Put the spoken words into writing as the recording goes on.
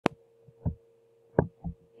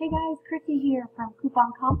Hey guys, Chrissy here from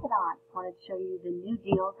Coupon Confidants. Wanted to show you the new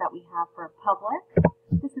deals that we have for Publix.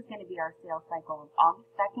 This is going to be our sales cycle of August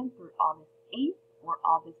 2nd through August 8th or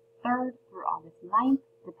August 3rd through August 9th,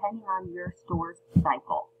 depending on your store's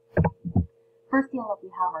cycle. First deal up we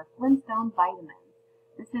have our Flintstone vitamins.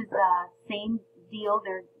 This is the same deal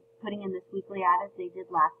they're putting in this weekly ad as they did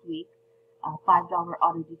last week. A $5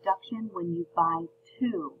 auto deduction when you buy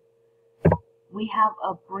 2. We have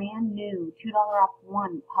a brand new $2 off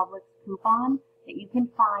 1 Publix coupon that you can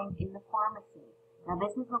find in the pharmacy. Now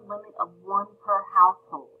this is a limit of 1 per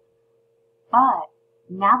household. But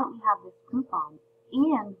now that we have this coupon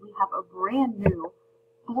and we have a brand new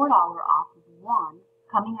 $4 off of 1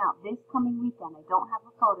 coming out this coming weekend. I don't have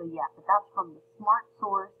a photo yet, but that's from the Smart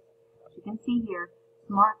Source. As you can see here,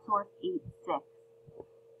 Smart Source 86.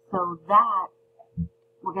 So that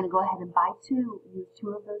we're going to go ahead and buy 2, use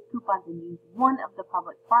 2 of those coupons, and use 1 of the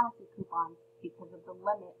Publix pharmacy coupons because of the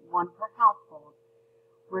limit, 1 per household.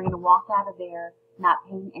 We're going to walk out of there not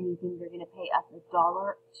paying anything. They're going to pay us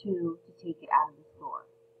 $1.02 to take it out of the store.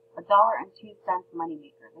 $1.02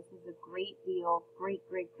 moneymaker. This is a great deal. Great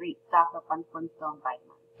stock up on Flintstone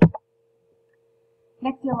vitamins.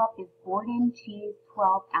 Next deal up is Borden Cheese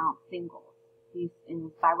 12-ounce singles. These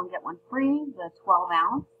is buy one get one free. The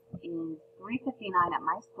 12-ounce is $3.59 at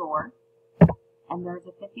my store, and there's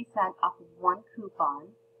a 50-cent off of 1 coupon.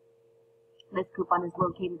 This coupon is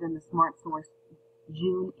located in the Smart Source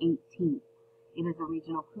June 18th. It is a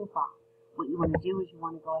regional coupon. What you want to do is you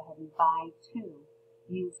want to go ahead and buy 2.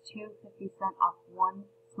 Use 2 50-cent off 1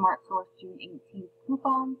 Smart Source June 18th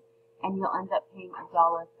coupons, and you'll end up paying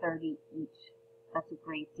 $1.30 each. That's a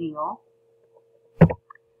great deal.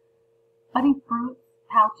 Buddy Fruits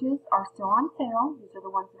pouches are still on sale. These are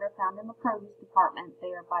the ones that are found in the produce department.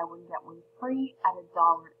 They are buy one get one free at $1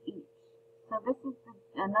 each. So this is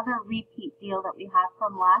another repeat deal that we had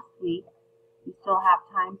from last week. You still have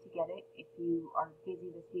time to get it if you are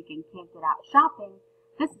busy this week and can't get out shopping.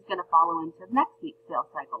 This is going to follow into next week's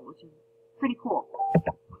sales cycle, which is pretty cool.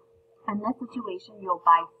 In this situation, you'll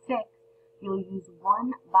buy 6. You'll use 1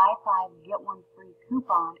 buy 5 get 1 free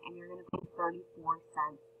coupon, and you're going to pay 34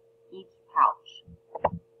 cents each pouch.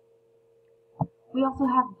 We also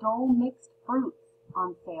have Dole mixed fruits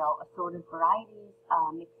on sale, assorted varieties,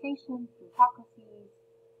 mixations, fruitocracies,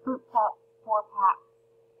 fruit cups, 4-packs,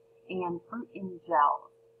 and fruit in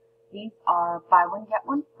gels. These are buy one get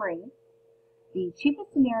one free. The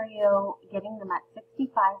cheapest scenario, getting them at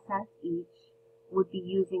 65 cents each, would be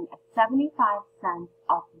using a 75 cents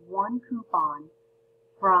off 1 coupon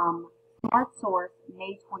from Smart Source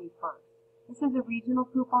May 21st. This is a regional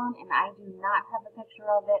coupon, and I do not have a picture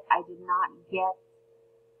of it. I did not get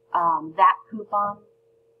that coupon.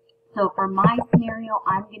 So for my scenario,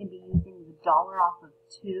 I'm going to be using the $1 off of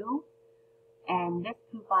 2. And this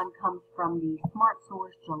coupon comes from the Smart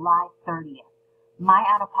Source July 30th. My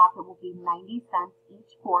out-of-pocket will be 90 cents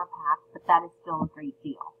each 4-pack, but that is still a great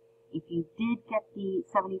deal. If you did get the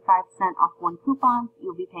 75 cent off 1 coupon,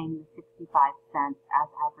 you'll be paying the 65 cents as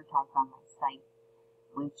advertised on my site,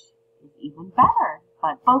 which is even better,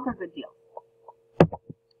 but both are good deals.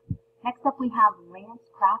 Next up we have Lance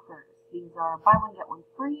crackers. These are buy one get one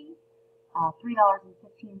free,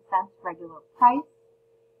 $3.15 regular price,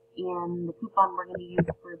 and the coupon we're going to use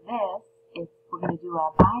for this is we're going to do a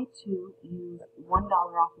buy 2, use $1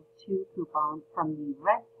 off of 2 coupon from the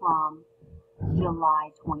Red Plum July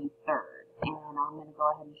 23rd, and I'm going to go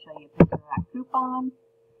ahead and show you a picture of that coupon.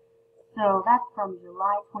 So that's from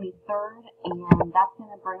July 23rd, and that's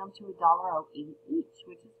going to bring them to $1.08 each,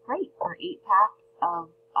 which is great for 8 packs of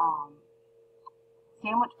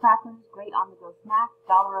sandwich crackers. Great on-the-go snack.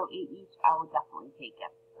 $1.08 each. I will definitely take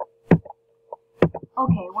it.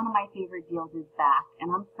 Okay, one of my favorite deals is back,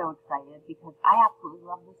 and I'm so excited because I absolutely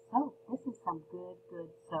love this soap. This is some good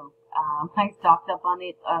soap. I stocked up on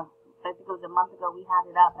it. I think it was a month ago we had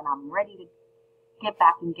it up, and I'm ready to get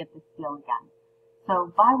back and get this deal again.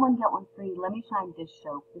 So buy one get one free Let Me Shine dish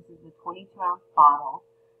soap. This is a 22-ounce bottle,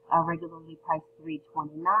 regularly priced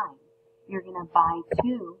 $3.29. You're going to buy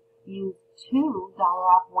 2, use $2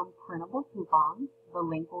 off 1 printable coupon. The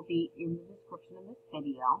link will be in the description of this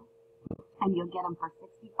video, and you'll get them for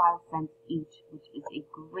 65 cents each, which is a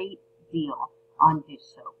great deal on dish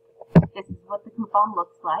soap. This is what the coupon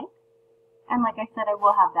looks like, and like I said, I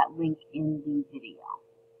will have that link in the video.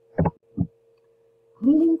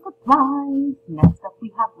 Cleaning supplies. Next up we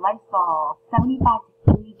have Lysol, 75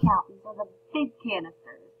 to 80 count. These are the big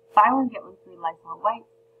canisters. Buy one get one free Lysol wipes,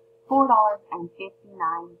 $4.59.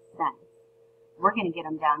 We're going to get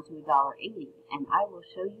them down to $1.80, and I will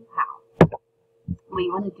show you how. What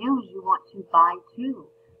you want to do is you want to buy 2.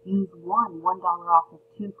 Use $1 off of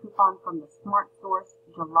 2 coupon from the Smart Source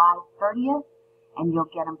July 30th, and you'll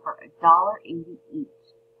get them for $1.80 each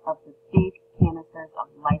of the big canisters of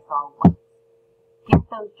Lysol wipes. Get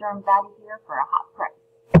those germs out of here for a hot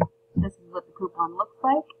price. This is what the coupon looks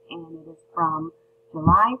like, and it is from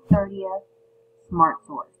July 30th, Smart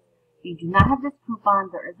Source. If you do not have this coupon,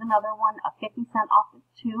 there is another one, a 50-cent off of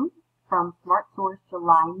 2 from Smart Source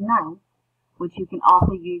July 9th, which you can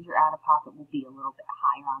also use. Your out-of-pocket will be a little bit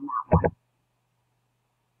higher on that one.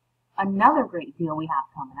 Another great deal we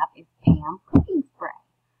have coming up is Pam Cooking Spray.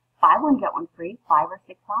 Buy one, get one free, 5 or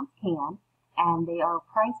 6 ounce can, and they are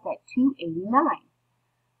priced at $2.89.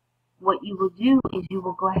 What you will do is you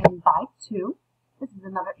will go ahead and buy 2. This is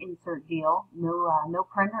another insert deal, no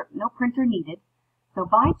printer needed. So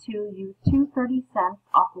buy 2, use 2 30-cent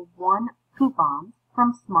off of 1 coupon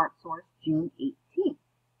from Smart Source June 18th.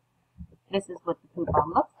 This is what the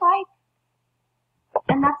coupon looks like,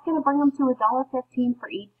 and that's going to bring them to $1.15 for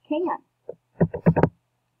each can.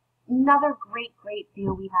 Another great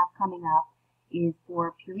deal we have coming up is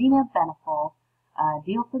for Purina Beneful,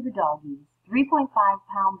 deal for the doggies.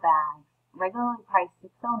 3.5-pound bags, regularly priced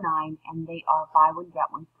 $6.09, and they are buy one,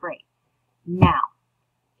 get one free. Now,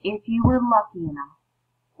 if you were lucky enough,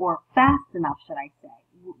 or fast enough, should I say,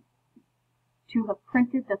 to have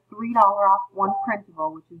printed the $3 off 1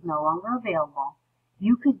 printable, which is no longer available,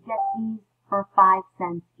 you could get these for 5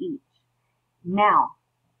 cents each. Now,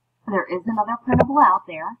 there is another printable out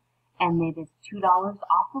there, and it is $2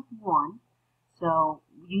 off of 1. So,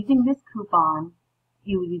 using this coupon,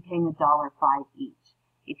 you would be paying $1.05 each.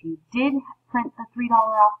 If you did print the $3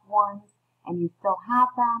 off ones, and you still have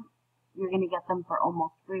them, you're going to get them for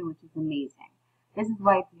almost free, which is amazing. This is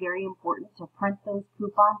why it's very important to print those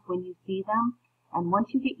coupons when you see them. And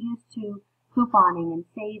once you get used to couponing and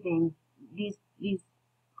saving, these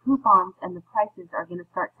coupons and the prices are going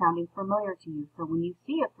to start sounding familiar to you. So when you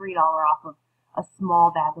see a $3 off of a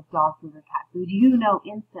small bag of dog food or cat food, you know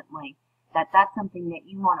instantly that that's something that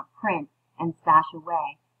you want to print and stash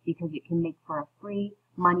away, because it can make for a free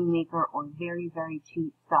money maker or very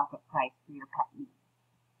cheap stock-up price for your pet needs.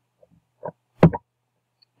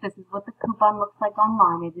 This is what the coupon looks like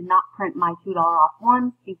online. I did not print my $2 off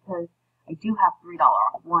ones because I do have $3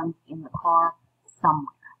 off ones in the car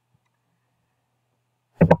somewhere.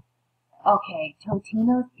 Okay,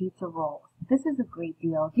 Totino's Pizza Rolls. This is a great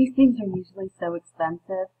deal. These things are usually so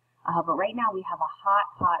expensive, but right now we have a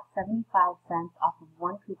hot 75 cents off of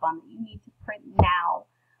 1 coupon that you need to print now.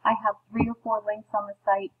 I have 3 or 4 links on the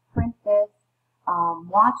site. Print this.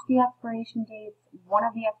 Watch the expiration dates. One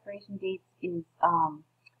of the expiration dates is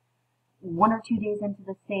 1 or 2 days into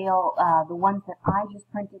the sale. The ones that I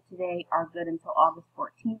just printed today are good until August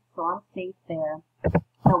 14th, so I'm safe there.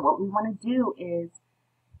 So what we want to do is,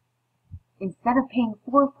 instead of paying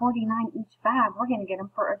 $4.49 each bag, we're going to get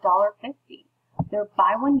them for $1.50. They're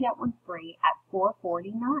buy one, get one free at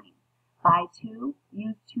 $4.49. Buy 2,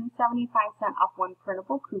 use 2 75-cent off 1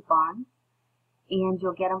 printable coupon, and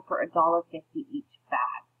you'll get them for $1.50 each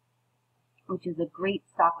bag, which is a great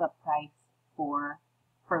stock-up price for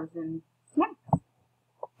frozen snacks.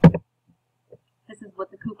 This is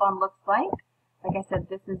what the coupon looks like. Like I said,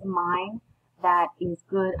 this is mine. That is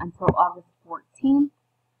good until August 14th.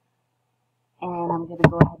 And I'm going to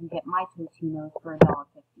go ahead and get my Totinos for $1.50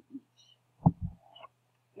 each.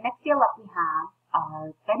 Next deal up we have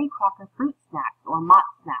are Betty Crocker fruit snacks, or Mott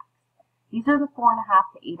snacks. These are the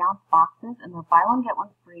 4.5 to 8 ounce boxes, and they're buy one, get one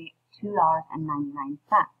free at $2.99.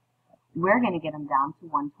 We're going to get them down to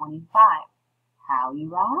 $1.25. How,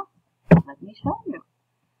 you ask? Let me show you.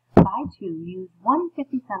 Buy 2, use 1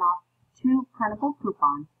 50-cent off 2 printable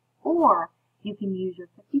coupons, or you can use your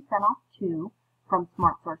 50-cent off 2 from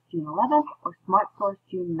Smart Source June 11th or Smart Source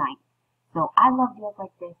June 9th. So I love deals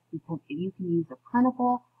like this because you can use a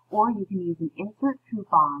printable or you can use an insert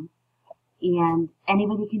coupon, and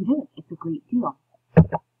anybody can do it. It's a great deal.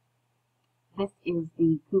 This is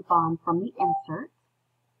the coupon from the insert.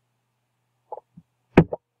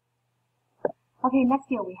 Okay, next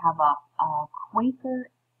deal we have a Quaker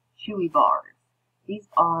Chewy Bars. These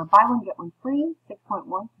are buy one, get one free, 6.1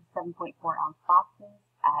 to 7.4 ounce boxes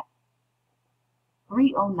at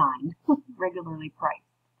 $3.09, regularly priced.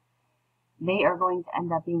 They are going to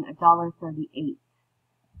end up being $1.38.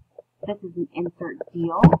 This is an insert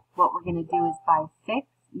deal. What we're going to do is buy 6,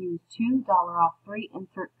 use $2 off 3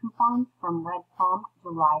 insert coupons from Red Plum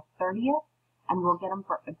July 30th, and we'll get them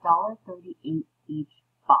for $1.38 each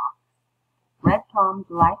box. Red Plum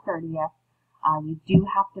July 30th. You do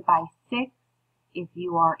have to buy 6 if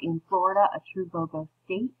you are in Florida, a true BOGO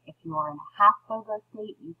state. If you are in a half BOGO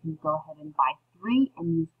state, you can go ahead and buy 3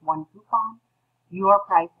 and use 1 coupon. your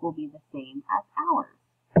price will be the same as ours.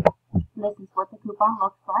 This is what the coupon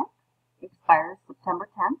looks like. It expires September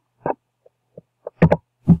 10th.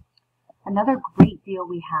 Another great deal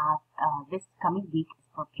we have this coming week is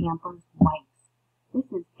for Pampers Wipes. This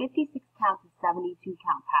is 56 count to 72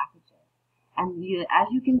 count packages. And as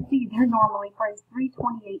you can see, they're normally priced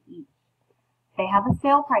 $3.28 each. They have a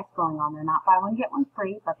sale price going on. They're not buy one, get one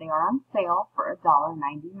free, but they are on sale for $1.99.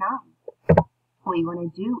 What you want to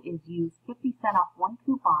do is use 50 cents off one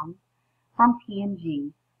coupon from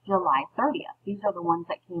P&G July 30th. These are the ones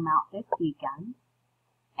that came out this weekend.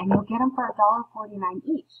 And you'll get them for $1.49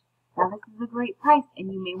 each. Now this is a great price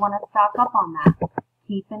and you may want to stock up on that.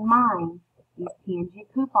 Keep in mind, these P&G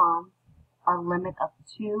coupons are a limit of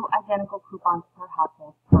 2 identical coupons per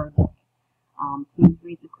household per day. Please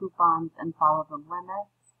read the coupons and follow the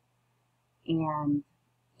limits, and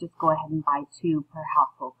just go ahead and buy 2 per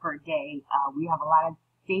household per day. We have a lot of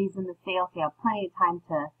days in the sale, so you have plenty of time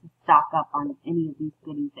to stock up on any of these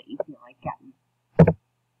goodies that you feel like getting.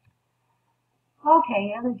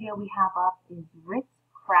 Okay, the other deal we have up is Ritz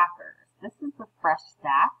crackers. This is the fresh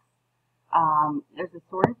stacks. There's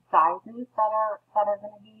assorted sizes that are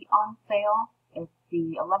going to be on sale. It's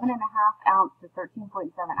the 11.5 ounce to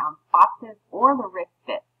 13.7 ounce boxes, or the Ritz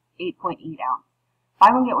Fit 8.8 ounce.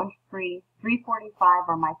 Buy one get one free. $3.45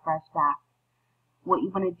 are my fresh stacks. What you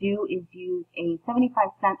want to do is use a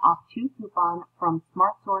 75 cent off 2 coupon from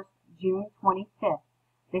Smart Source June 25th.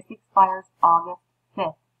 This expires August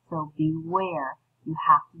 5th, so beware. You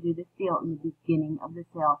have to do this deal in the beginning of the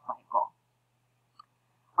sales cycle.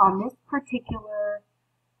 On this particular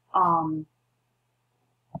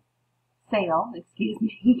sale,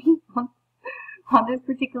 on this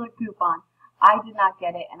particular coupon, I did not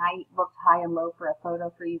get it, and I looked high and low for a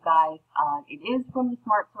photo for you guys. It is from the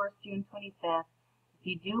Smart Source June 25th. If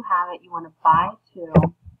you do have it, you want to buy 2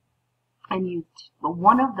 and use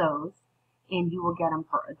one of those, and you will get them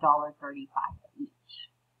for $1.35 each.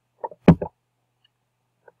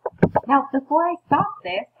 Now, before I stop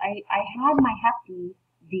this, I had my Hefty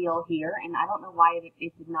deal here, and I don't know why it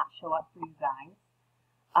did not show up for you guys.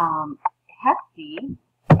 Hefty,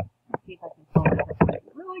 let's see if I can pull this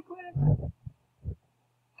really quick.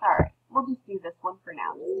 Alright, we'll just do this one for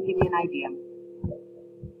now, just to give you an idea.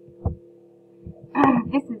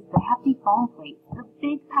 This is the Hefty foam plate. The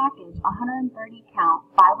big package, 130 count,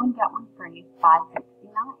 buy one get one free, $5.69.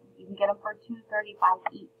 You can get them for $2.35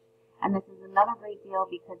 each. And this is another great deal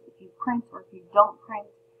because if you print or if you don't print,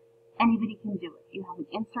 anybody can do it. You have an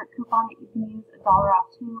insert coupon that you can use, $1 off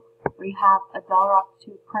 2, or you have $1 off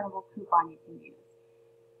 2 printable coupon you can use.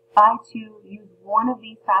 Buy 2, use one of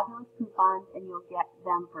these fabulous coupons, and you'll get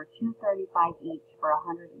them for $2.35 each for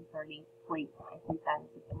 130 plates. I think that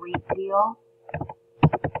is a great deal.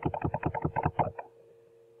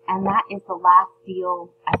 And that is the last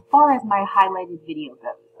deal as far as my highlighted video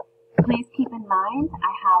goes. Please keep in mind,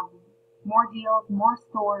 I have more deals, more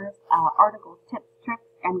stores, articles, tips, tricks,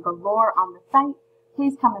 and galore on the site.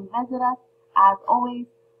 Please come and visit us. As always,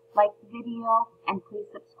 like the video and please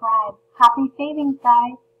subscribe. Happy savings,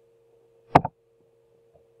 guys!